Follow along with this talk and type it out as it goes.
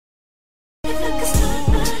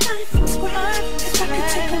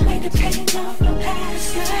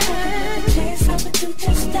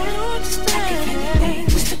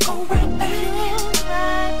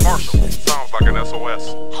fucking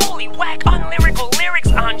SOS. Holy whack, unlyrical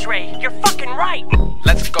lyrics, Andre. You're fucking right.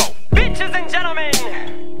 Let's go. Bitches and gentlemen,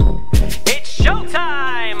 it's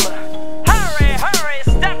showtime. Hurry, hurry,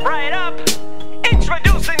 step right up.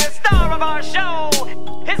 Introducing the star of our show.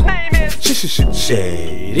 His name is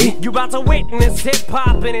Shady. You about to witness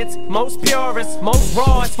hip-hop in its most purest, most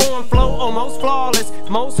rawest form, flow, or most flawless,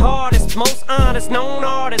 most hardest, most honest, known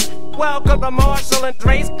artist. Welcome to Marshall and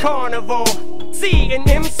Dre's Carnival. C and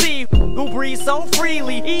MC who breathe so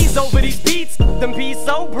freely, ease over these beats, them be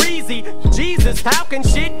so breezy. Jesus, how can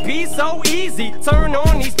shit be so easy? Turn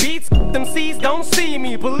on these beats, them C's don't see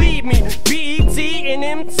me. Believe me, BET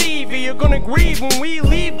and MTV are gonna grieve when we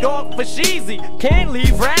leave, dog, for sheezy. Can't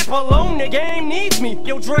leave rap alone, the game needs me.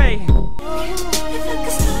 Yo, Dre.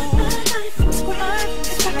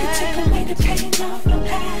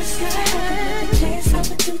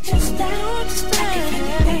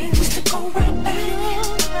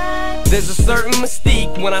 There's a certain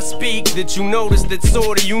mystique when I speak that you notice that's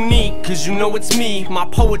sorta unique. Cause you know it's me, my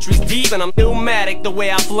poetry's deep and I'm illmatic the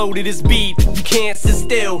way I flow to this beat. You can't sit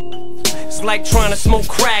still. It's like trying to smoke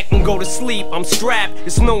crack and go to sleep. I'm strapped,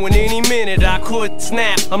 it's knowing any minute I could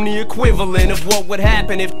snap. I'm the equivalent of what would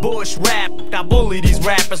happen if Bush rapped. I bully these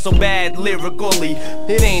rappers so bad lyrically,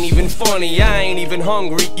 it ain't even funny, I ain't even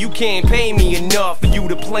hungry. You can't pay me enough for you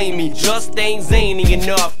to play me. Just ain't zany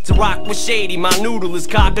enough to rock with Shady. My noodle is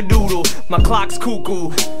cock-a-doodle, my clock's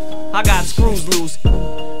cuckoo, I got screws loose.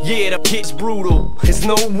 Yeah, the kid's brutal. It's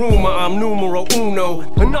no rumor, I'm numero uno.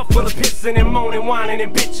 Enough for the pissing and moaning, whining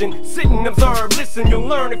and bitching. Sit and observe, listen, you'll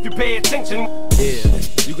learn if you pay attention. Yeah,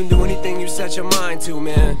 you can do anything you set your mind to,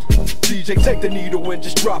 man. DJ, take the needle and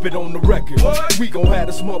just drop it on the record. What? We gon' have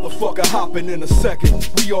this motherfucker hopping in a second.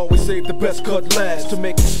 We always save the best cut last to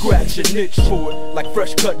make you scratch and itch for it like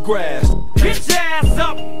fresh cut grass. Get your ass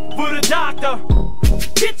up for the doctor.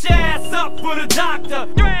 Get your ass up for the doctor.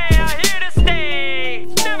 Dre, I'm here to stay.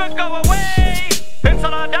 Never go away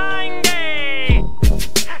until our dying day,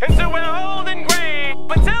 until we're old and gray.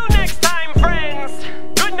 Until next time, friends.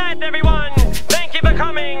 Good night, everyone. Thank you for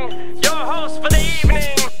coming. Your host for the evening.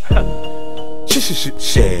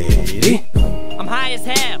 Shady. I'm high as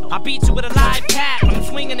hell. I beat you with a live tap. I'm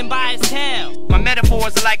swinging him by his tail. My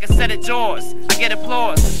metaphors are like a set of jaws. I get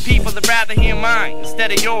applause. People would rather hear mine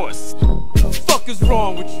instead of yours. Fuck is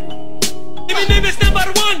wrong with you? Eminem is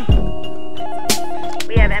 #1.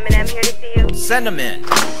 We have Eminem here to see you. Send him in.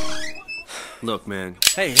 Look, man.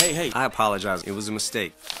 Hey. I apologize. It was a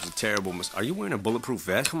mistake. It was a terrible mistake. Are you wearing a bulletproof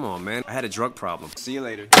vest? Come on, man. I had a drug problem. See you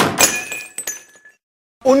later.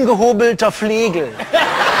 Ungehobelter Flegel.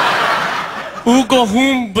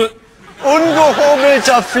 Ungehobelter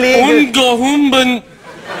Ungehobelter Flegel. Ungehumben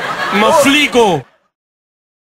Mafligo.